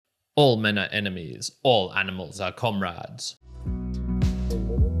All men are enemies, all animals are comrades.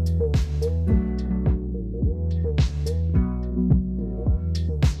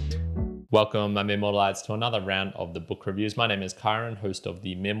 Welcome, my Mere Mortalites, to another round of the book reviews. My name is Kyrin, host of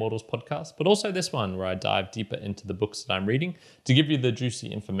the Mere Mortals podcast, but also this one where I dive deeper into the books that I'm reading to give you the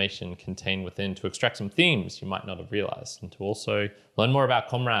juicy information contained within, to extract some themes you might not have realized, and to also learn more about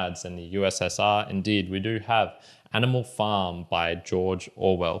comrades and the USSR. Indeed, we do have Animal Farm by George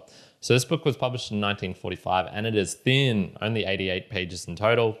Orwell. So this book was published in 1945 and it is thin, only 88 pages in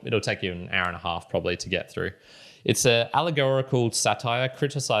total. It'll take you an hour and a half probably to get through. It's an allegorical satire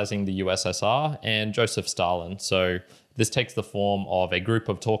criticizing the USSR and Joseph Stalin. So this takes the form of a group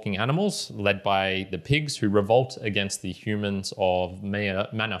of talking animals led by the pigs who revolt against the humans of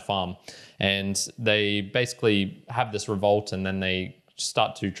Manor Farm. And they basically have this revolt and then they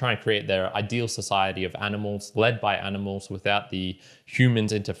start to try and create their ideal society of animals, led by animals without the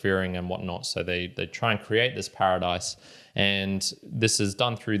humans interfering and whatnot. So they try and create this paradise. And this is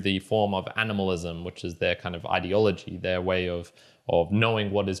done through the form of animalism, which is their kind of ideology, their way of knowing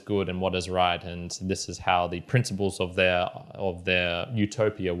what is good and what is right. And this is how the principles of their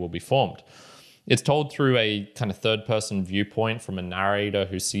utopia will be formed. It's told through a kind of third-person viewpoint from a narrator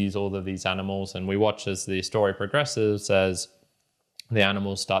who sees all of these animals. And we watch as the story progresses, as the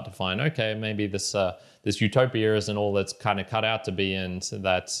animals start to find, okay, maybe this utopia isn't all that's kind of cut out to be, and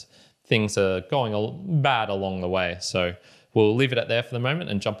that things are going bad along the way. So we'll leave it at there for the moment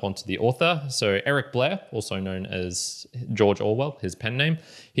and jump on to the author. So Eric Blair, also known as George Orwell, his pen name.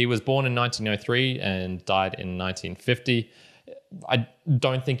 He was born in 1903 and died in 1950. I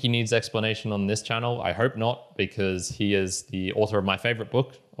don't think he needs explanation on this channel. I hope not, because he is the author of my favorite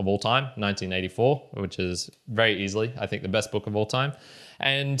book of all time, 1984, which is very easily, I think, the best book of all time.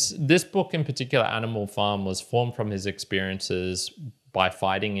 And this book in particular, Animal Farm, was formed from his experiences by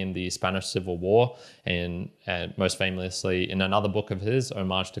fighting in the Spanish Civil War, and most famously in another book of his,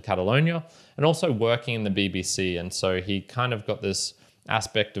 Homage to Catalonia, and also working in the BBC. And so he kind of got this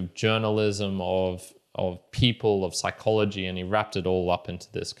aspect of journalism, of people, of psychology, and he wrapped it all up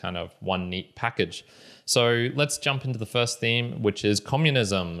into this kind of one neat package. So let's jump into the first theme, which is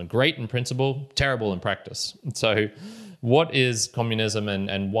communism. Great in principle, terrible in practice. So what is communism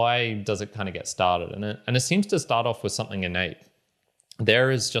and why does it kind of get started? And it seems to start off with something innate.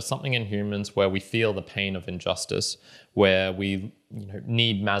 There is just something in humans where we feel the pain of injustice, where we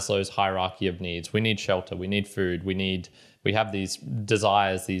need Maslow's hierarchy of needs. We need shelter, we need food, we have these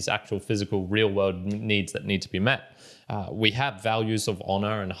desires, these actual physical real world needs that need to be met. We have values of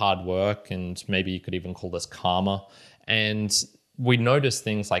honor and hard work, and maybe you could even call this karma. And we notice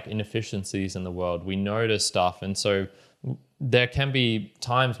things like inefficiencies in the world. We notice stuff. And so there can be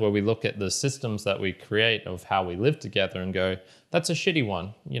times where we look at the systems that we create of how we live together and go, that's a shitty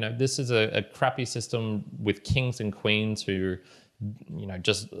one. This is a crappy system with kings and queens who,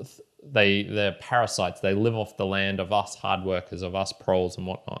 they're parasites. They live off the land of us hard workers, of us proles and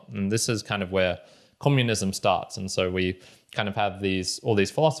whatnot. And this is kind of where communism starts. And so we kind of have all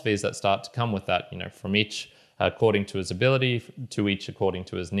these philosophies that start to come with that, from each according to his ability, to each according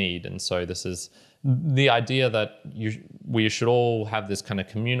to his need. And so this is the idea that we should all have this kind of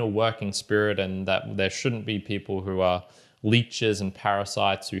communal working spirit, and that there shouldn't be people who are leeches and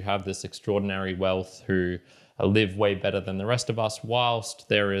parasites who have this extraordinary wealth, who live way better than the rest of us, whilst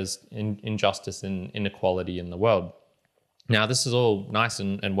there is injustice and inequality in the world. Now, this is all nice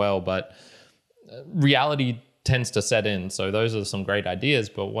and well, but reality tends to set in. So those are some great ideas,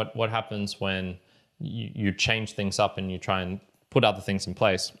 but what happens when you change things up and you try and put other things in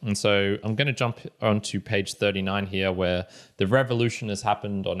place? And so I'm going to jump onto page 39 here, where the revolution has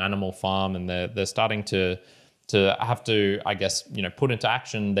happened on Animal Farm, and they're starting to have to, I guess, put into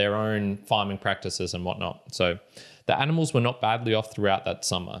action their own farming practices and whatnot. So the animals were not badly off throughout that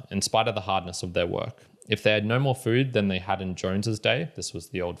summer, in spite of the hardness of their work. If they had no more food than they had in Jones's day, this was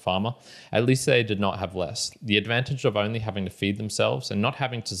the old farmer, at least they did not have less. The advantage of only having to feed themselves and not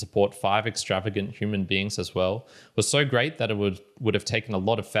having to support 5 extravagant human beings as well was so great that it would have taken a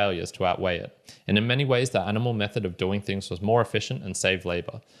lot of failures to outweigh it. And in many ways, the animal method of doing things was more efficient and saved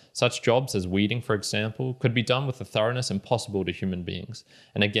labor. Such jobs as weeding, for example, could be done with a thoroughness impossible to human beings.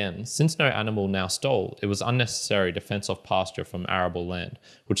 And again, since no animal now stole, it was unnecessary to fence off pasture from arable land,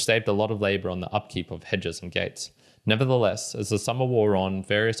 which saved a lot of labor on the upkeep of hedges and gates. Nevertheless, as the summer wore on,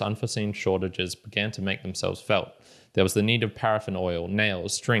 various unforeseen shortages began to make themselves felt. There was the need of paraffin oil,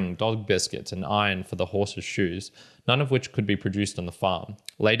 nails, string, dog biscuits, and iron for the horses' shoes, none of which could be produced on the farm.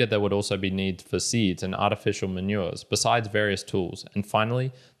 Later, there would also be need for seeds and artificial manures, besides various tools, and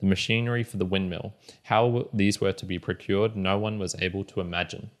finally, the machinery for the windmill. How these were to be procured, no one was able to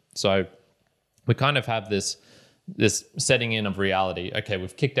imagine. So we kind of have this setting in of reality. Okay,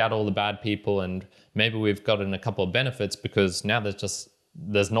 we've kicked out all the bad people, and maybe we've gotten a couple of benefits because now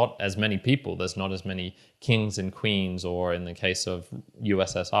there's not as many people. There's not as many kings and queens, or in the case of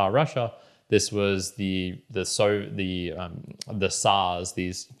USSR Russia, this was the Tsars,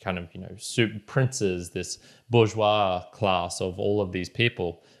 these kind of princes, this bourgeois class of all of these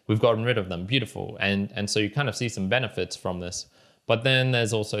people. We've gotten rid of them. Beautiful, and so you kind of see some benefits from this. But then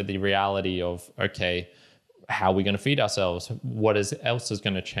there's also the reality of, okay, how are we going to feed ourselves? What else is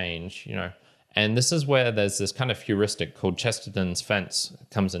going to change? And this is where there's this kind of heuristic called Chesterton's fence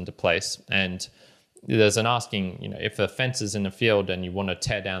comes into place. And there's an asking, if a fence is in a field and you want to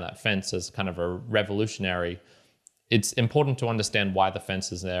tear down that fence as kind of a revolutionary, it's important to understand why the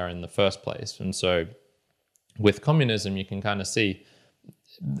fence is there in the first place. And so with communism, you can kind of see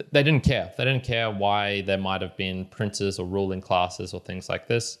they didn't care. They didn't care why there might have been princes or ruling classes or things like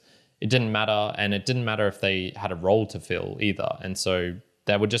this. It didn't matter. And it didn't matter if they had a role to fill either. And so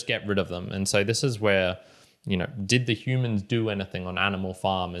they would just get rid of them. And so this is where, did the humans do anything on Animal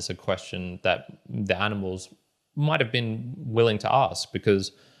Farm is a question that the animals might have been willing to ask,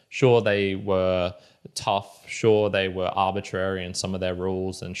 because sure, they were tough, sure, they were arbitrary in some of their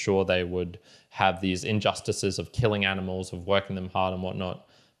rules, and sure, they would have these injustices of killing animals, of working them hard and whatnot.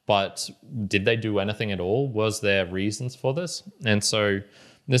 But did they do anything at all? Was there reasons for this? And so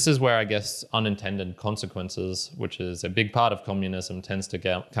this is where I guess unintended consequences, which is a big part of communism, tends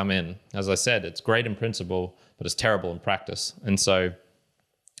to come in. As I said, it's great in principle, but it's terrible in practice. And so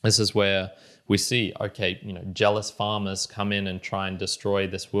this is where we see, okay, jealous farmers come in and try and destroy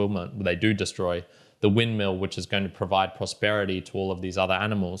this windmill. They do destroy the windmill, which is going to provide prosperity to all of these other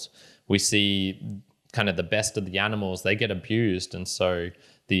animals. We see kind of the best of the animals, they get abused. And so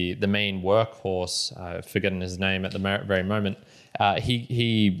the main workhorse, forgetting his name at the very moment,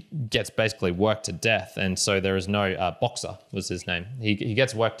 he gets basically worked to death. And so there is no Boxer was his name. He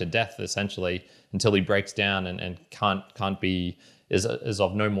gets worked to death essentially until he breaks down and can't be, is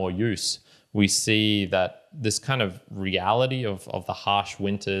of no more use. We see that this kind of reality of the harsh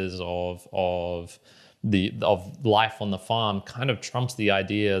winters of life on the farm kind of trumps the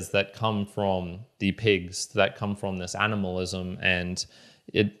ideas that come from the pigs, that come from this animalism. And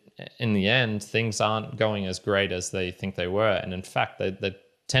in the end, things aren't going as great as they think they were. And in fact, they're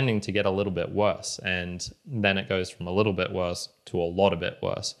tending to get a little bit worse. And then it goes from a little bit worse to a lot of bit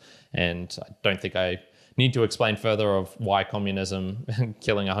worse. And I don't think I need to explain further of why communism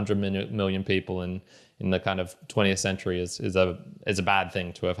killing 100 million people in the kind of 20th century is a bad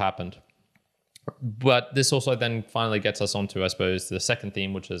thing to have happened. But this also then finally gets us onto, I suppose, the second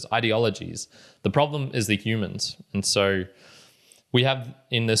theme, which is ideologies. The problem is the humans. And so we have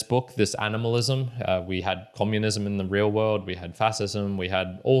in this book this animalism. We had communism in the real world. We had fascism. We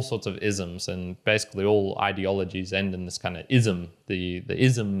had all sorts of isms, and basically all ideologies end in this kind of ism. The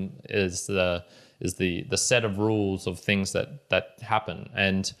ism is the set of rules of things that happen,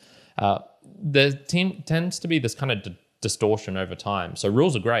 and there tends to be this kind of distortion over time. So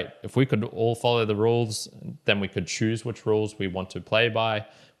rules are great. If we could all follow the rules, then we could choose which rules we want to play by.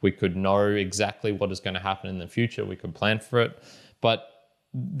 We could know exactly what is going to happen in the future. We could plan for it. But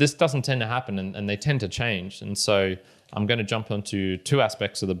this doesn't tend to happen, and they tend to change. And so I'm going to jump onto two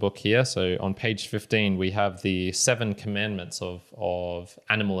aspects of the book here. So on page 15, we have the 7 commandments of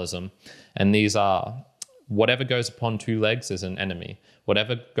animalism. And these are: whatever goes upon 2 legs is an enemy.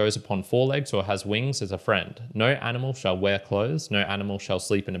 Whatever goes upon 4 legs or has wings is a friend. No animal shall wear clothes. No animal shall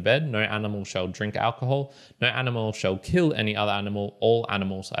sleep in a bed. No animal shall drink alcohol. No animal shall kill any other animal. All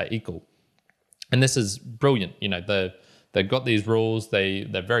animals are equal. And this is brilliant. They've got these rules.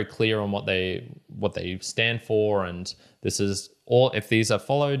 They're very clear on what they stand for. And this is all, if these are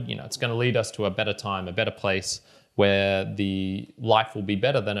followed, it's going to lead us to a better time, a better place where the life will be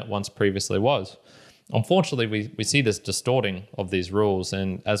better than it once previously was. Unfortunately, we see this distorting of these rules,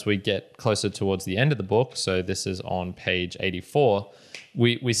 and as we get closer towards the end of the book, so this is on page 84,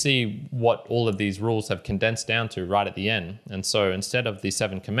 we see what all of these rules have condensed down to right at the end. And so instead of the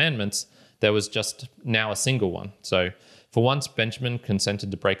 7 commandments, there was just now a single one. So for once, Benjamin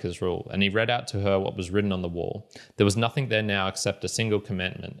consented to break his rule, and he read out to her what was written on the wall. There was nothing there now except a single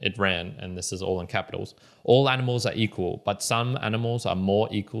commandment. It ran, and this is all in capitals: all animals are equal, but some animals are more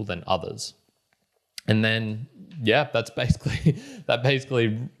equal than others. And then, that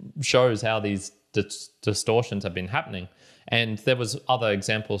basically shows how these distortions have been happening. And there was other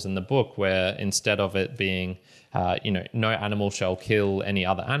examples in the book where instead of it being, no animal shall kill any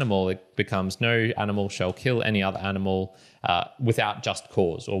other animal, it becomes no animal shall kill any other animal without just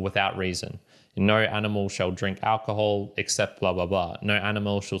cause or without reason. No animal shall drink alcohol except blah, blah, blah. No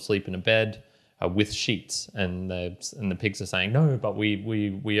animal shall sleep in a bed with sheets. And the pigs are saying, no, but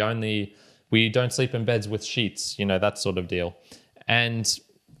we don't sleep in beds with sheets, that sort of deal. And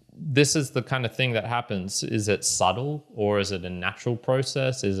this is the kind of thing that happens. Is it subtle, or is it a natural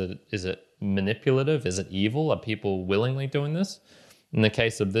process? Is it manipulative? Is it evil? Are people willingly doing this? In the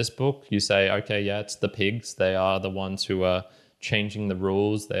case of this book, you say, okay, yeah, it's the pigs. They are the ones who are changing the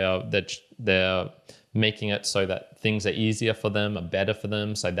rules. They're making it so that things are easier for them, are better for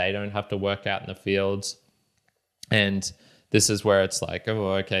them, so they don't have to work out in the fields. And this is where it's like,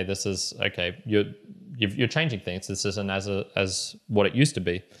 oh, okay, this is okay. You're changing things. This isn't as what it used to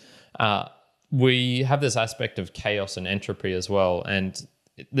be. We have this aspect of chaos and entropy as well, and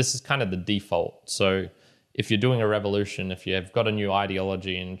this is kind of the default. So if you're doing a revolution, if you've got a new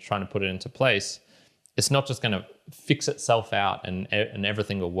ideology and trying to put it into place, it's not just going to fix itself out and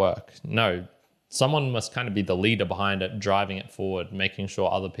everything will work. No, someone must kind of be the leader behind it, driving it forward, making sure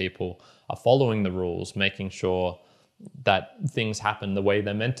other people are following the rules, making sure that things happen the way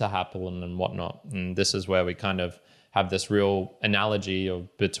they're meant to happen and whatnot. And this is where we kind of have this real analogy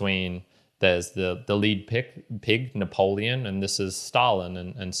between there's the lead pig, Napoleon, and this is Stalin.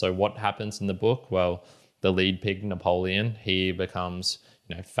 And so what happens in the book? Well, the lead pig, Napoleon, he becomes,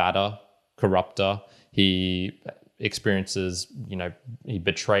 fatter, corrupter. He experiences, he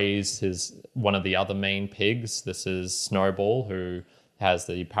betrays one of the other main pigs. This is Snowball, who has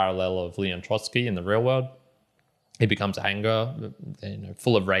the parallel of Leon Trotsky in the real world. He becomes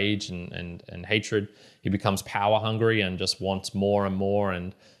full of rage and hatred. He becomes power hungry and just wants more and more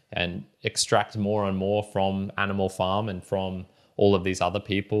and extracts more and more from Animal Farm and from all of these other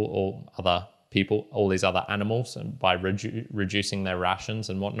people, all these other animals, and by reducing their rations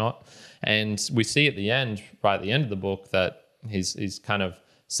and whatnot. And we see right at the end of the book, that he's kind of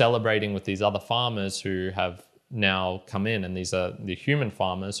celebrating with these other farmers who have now come in, and these are the human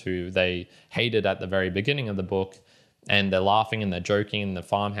farmers who they hated at the very beginning of the book, and they're laughing and they're joking in the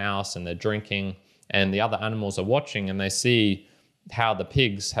farmhouse and they're drinking, and the other animals are watching, and they see how the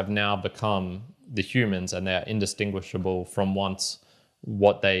pigs have now become the humans, and they're indistinguishable from once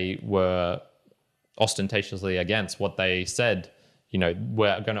what they were ostentatiously against, what they said,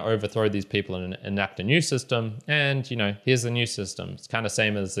 we're going to overthrow these people and enact a new system, and here's the new system. It's kind of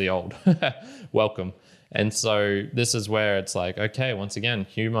same as the old. Welcome. And so this is where it's like, okay, once again,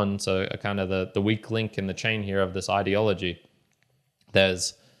 humans are kind of the weak link in the chain here of this ideology.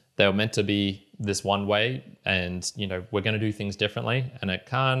 They're meant to be this one way, and we're going to do things differently, and it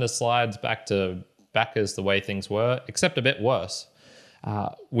kind of slides back as the way things were, except a bit worse.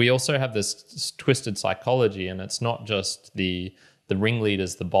 We also have this twisted psychology, and it's not just the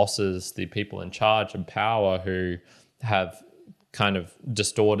ringleaders, the bosses, the people in charge and power who have kind of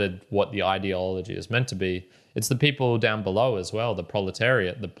distorted what the ideology is meant to be. It's the people down below as well, the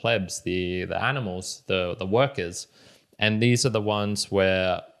proletariat, the plebs, the animals, the workers. And these are the ones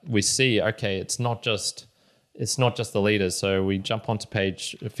where we see, okay, it's not just the leaders. So we jump onto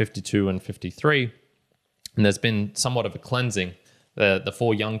page 52 and 53, and there's been somewhat of a cleansing. The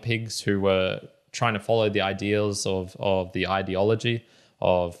four young pigs who were trying to follow the ideals of the ideology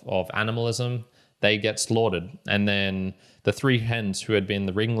of animalism, they get slaughtered. And then the three hens who had been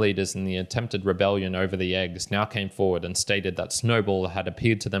the ringleaders in the attempted rebellion over the eggs now came forward and stated that Snowball had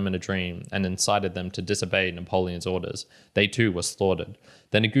appeared to them in a dream and incited them to disobey Napoleon's orders. They too were slaughtered.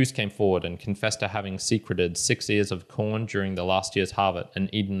 Then a goose came forward and confessed to having secreted 6 ears of corn during the last year's harvest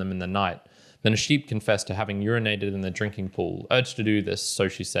and eaten them in the night. Then a sheep confessed to having urinated in the drinking pool, urged to do this, so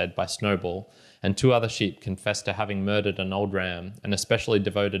she said, by Snowball. And 2 other sheep confessed to having murdered an old ram, an especially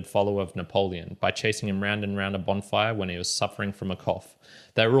devoted follower of Napoleon, by chasing him round and round a bonfire when he was suffering from a cough.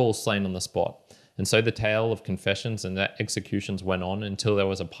 They were all slain on the spot. And so the tale of confessions and executions went on until there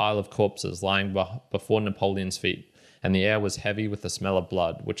was a pile of corpses lying before Napoleon's feet, and the air was heavy with the smell of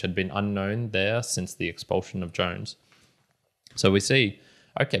blood, which had been unknown there since the expulsion of Jones. So we see,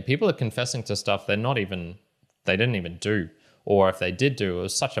 okay, people are confessing to stuff they didn't even do. Or if they did do, it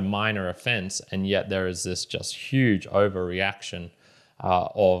was such a minor offense, and yet there is this just huge overreaction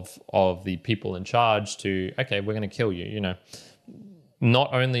of the people in charge to, okay, we're going to kill you.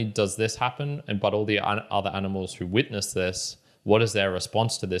 Not only does this happen, but all the other animals who witness this, what is their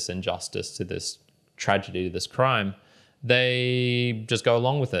response to this injustice, to this tragedy, to this crime? They just go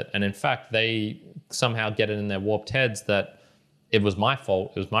along with it. And in fact, they somehow get it in their warped heads that it was my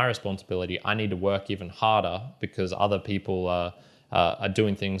fault, it was my responsibility, I need to work even harder because other people are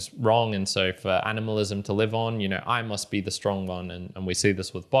doing things wrong. And so for animalism to live on, I must be the strong one. And we see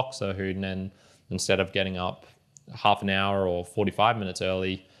this with Boxer, who then, instead of getting up half an hour or 45 minutes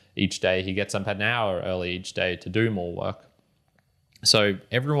early, each day. He gets up an hour early each day to do more work. So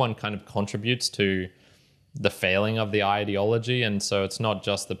everyone kind of contributes to the failing of the ideology, and so it's not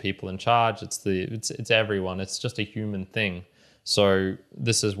just the people in charge, it's everyone. It's just a human thing. So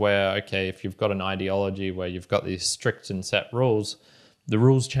this is where, okay, if you've got an ideology where you've got these strict and set rules, the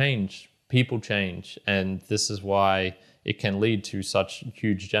rules change, people change, and this is why it can lead to such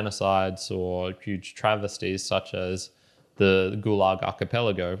huge genocides or huge travesties such as the Gulag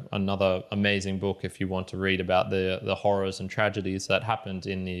Archipelago, another amazing book if you want to read about the horrors and tragedies that happened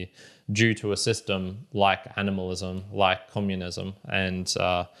due to a system like animalism, like communism, and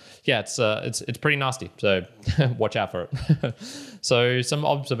it's pretty nasty. So watch out for it. So some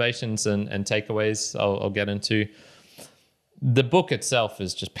observations and takeaways I'll get into. The book itself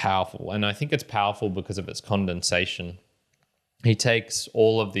is just powerful, and I think it's powerful because of its condensation. He takes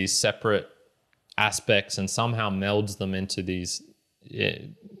all of these separate aspects and somehow melds them into these,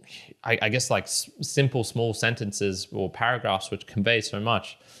 I guess, like simple small sentences or paragraphs which convey so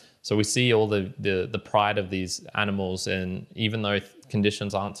much. So we see all the pride of these animals, and even though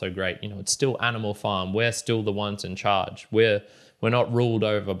conditions aren't so great, it's still Animal Farm. We're still the ones in charge. We're not ruled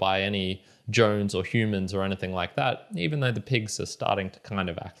over by any Jones or humans or anything like that, even though the pigs are starting to kind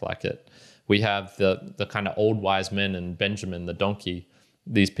of act like it. We have the kind of old wise men and Benjamin the donkey,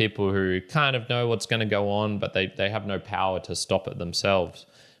 these people who kind of know what's going to go on, but they have no power to stop it themselves.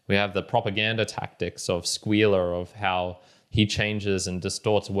 We have the propaganda tactics of Squealer, of how he changes and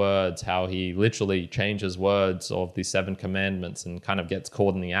distorts words, how he literally changes words of the 7 commandments and kind of gets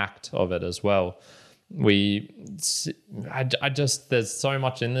caught in the act of it as well. There's so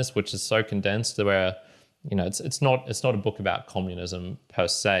much in this which is so condensed where, it's not a book about communism per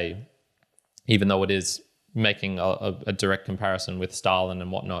se, even though it is making a direct comparison with Stalin and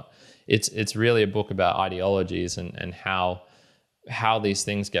whatnot. It's really a book about ideologies and how these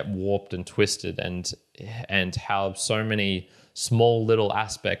things get warped and twisted, and how so many small little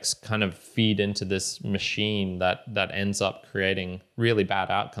aspects kind of feed into this machine that ends up creating really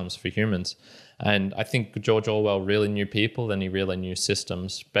bad outcomes for humans. And I think George Orwell really knew people, and he really knew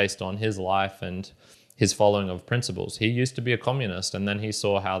systems based on his life and his following of principles. He used to be a communist, and then he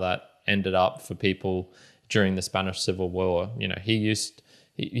saw how that ended up for people during the Spanish Civil War. He used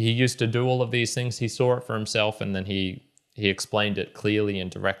to do all of these things. He saw it for himself, and then he explained it clearly and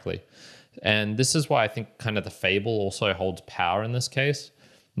directly. And this is why I think kind of the fable also holds power in this case.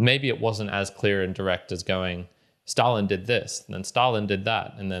 Maybe it wasn't as clear and direct as going, Stalin did this, and then Stalin did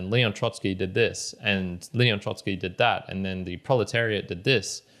that, and then Leon Trotsky did this, and Leon Trotsky did that, and then the proletariat did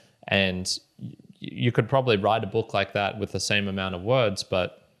this. And you could probably write a book like that with the same amount of words,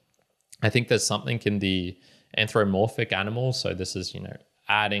 but I think there's something in the anthropomorphic animals. So this is,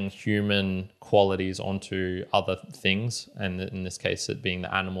 adding human qualities onto other things, and in this case, it being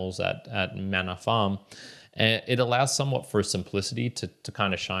the animals at Manor Farm. And it allows somewhat for simplicity to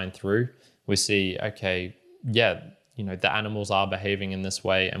kind of shine through. We see, okay, yeah, the animals are behaving in this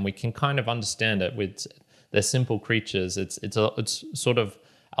way, and we can kind of understand it. They're simple creatures. It's sort of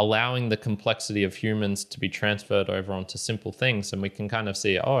allowing the complexity of humans to be transferred over onto simple things, and we can kind of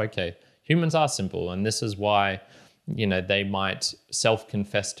see, oh, okay, humans are simple, and this is why, they might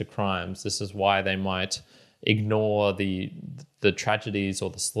self-confess to crimes. This is why they might ignore the tragedies or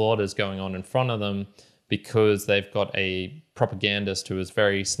the slaughters going on in front of them, because they've got a propagandist who is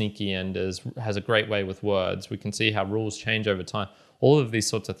very sneaky and has a great way with words. We can see how rules change over time. All of these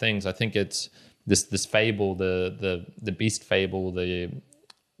sorts of things. I think it's this fable, the beast fable, the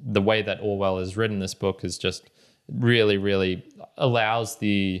way that Orwell has written this book is just really, really allows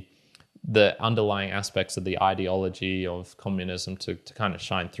the underlying aspects of the ideology of communism to kind of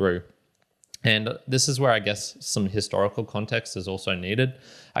shine through. And this is where I guess some historical context is also needed.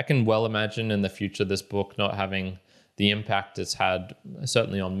 I can well imagine in the future this book not having the impact it's had,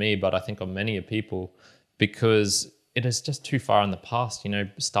 certainly on me, but I think on many people, because it is just too far in the past.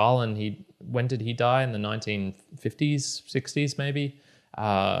 Stalin, when did he die? In the 1950s, 60s maybe?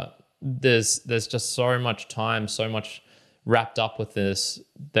 There's just so much time, so much wrapped up with this.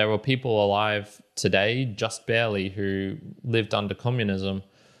 There were people alive today, just barely, who lived under communism.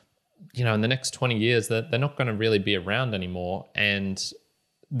 In the next 20 years, they're not going to really be around anymore. And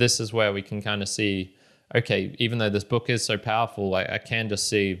this is where we can kind of see, okay, even though this book is so powerful, I can just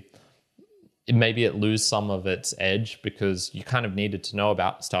see maybe it lose some of its edge, because you kind of needed to know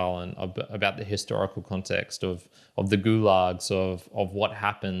about Stalin, about the historical context of the gulags, of what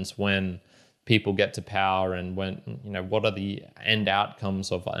happens when people get to power, and when, what are the end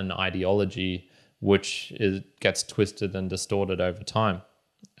outcomes of an ideology which gets twisted and distorted over time.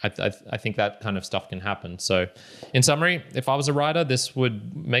 I think that kind of stuff can happen. So in summary, if I was a writer, this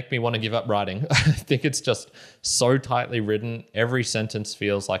would make me want to give up writing. I think it's just so tightly written. Every sentence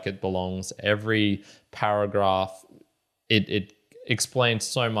feels like it belongs. Every paragraph, it explains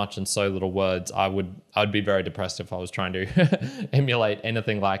so much in so little words. I'd be very depressed if I was trying to emulate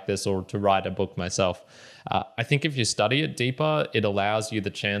anything like this or to write a book myself. I think if you study it deeper, it allows you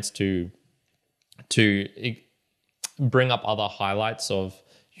the chance to bring up other highlights of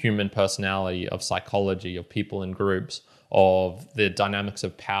human personality, of psychology, of people in groups, of the dynamics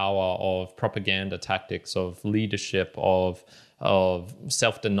of power, of propaganda tactics, of leadership, of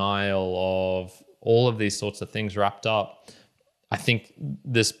self-denial, of all of these sorts of things wrapped up. I think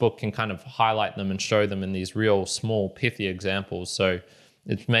this book can kind of highlight them and show them in these real small, pithy examples. So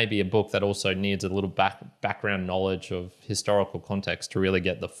it's maybe a book that also needs a little background knowledge of historical context to really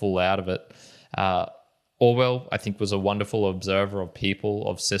get the full out of it. Orwell, I think, was a wonderful observer of people,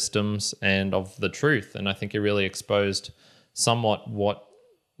 of systems, and of the truth. And I think he really exposed somewhat what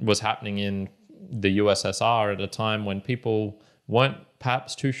was happening in the USSR at a time when people weren't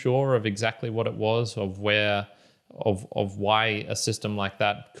perhaps too sure of exactly what it was, of why a system like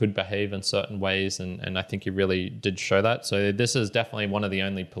that could behave in certain ways. And I think he really did show that. So this is definitely one of the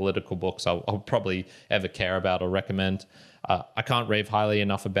only political books I'll probably ever care about or recommend. I can't rave highly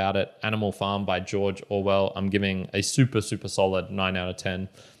enough about it. Animal Farm by George Orwell. I'm giving a super, super solid 9 out of 10.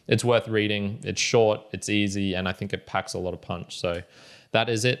 It's worth reading. It's short, it's easy, and I think it packs a lot of punch. So that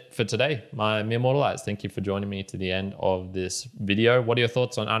is it for today. My mere mortalites, thank you for joining me to the end of this video. What are your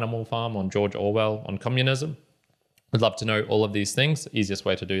thoughts on Animal Farm, on George Orwell, on communism? I'd love to know all of these things. The easiest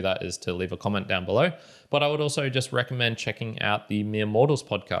way to do that is to leave a comment down below. But I would also just recommend checking out the Mere Mortals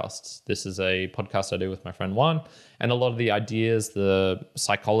podcasts. This is a podcast I do with my friend Juan. And a lot of the ideas, the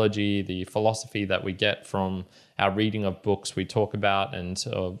psychology, the philosophy that we get from our reading of books we talk about, and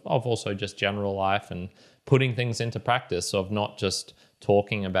of also just general life and putting things into practice, of not just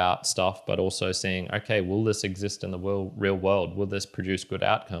talking about stuff, but also seeing, okay, will this exist in the real world? Will this produce good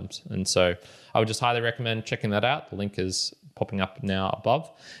outcomes? And so I would just highly recommend checking that out. The link is popping up now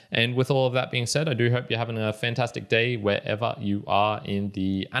above. And with all of that being said, I do hope you're having a fantastic day wherever you are in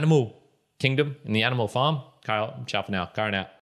the animal kingdom, in the animal farm. Ciao for now. Kyrin out.